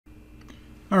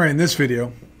Alright, in this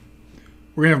video,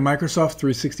 we're going to have Microsoft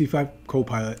 365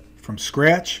 Copilot from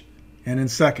scratch and in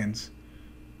seconds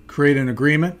create an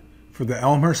agreement for the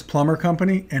Elmhurst Plumber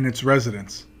Company and its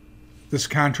residents. This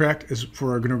contract is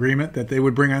for an agreement that they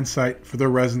would bring on site for their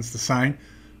residents to sign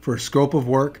for a scope of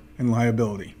work and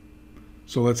liability.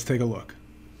 So let's take a look.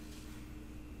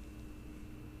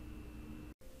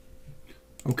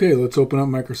 Okay, let's open up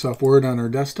Microsoft Word on our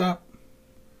desktop.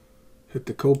 Hit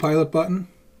the Copilot button.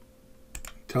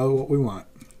 Tell it what we want.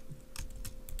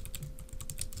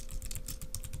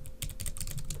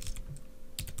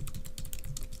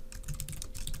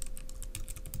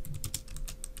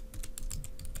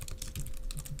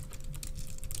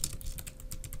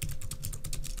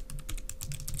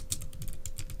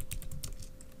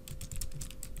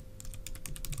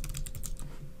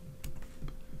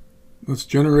 Let's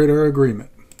generate our agreement.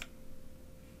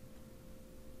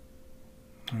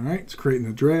 All right, it's creating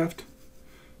a draft.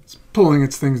 It's pulling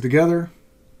its things together.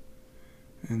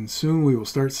 And soon we will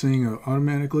start seeing an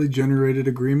automatically generated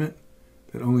agreement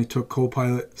that only took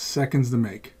Copilot seconds to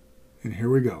make. And here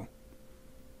we go.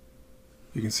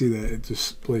 You can see that it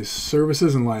displays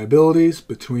services and liabilities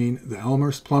between the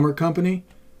Elmhurst Plumber Company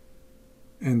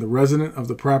and the resident of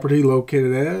the property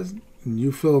located as, and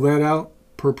you fill that out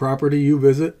per property you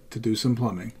visit to do some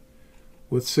plumbing,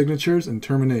 with signatures and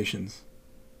terminations.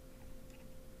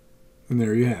 And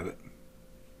there you have it.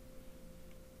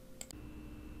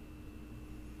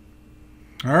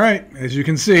 All right, as you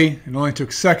can see, it only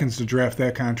took seconds to draft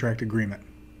that contract agreement.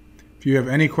 If you have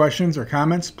any questions or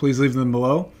comments, please leave them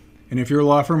below. And if your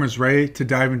law firm is ready to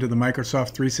dive into the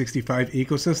Microsoft 365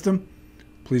 ecosystem,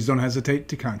 please don't hesitate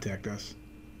to contact us.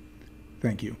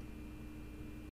 Thank you.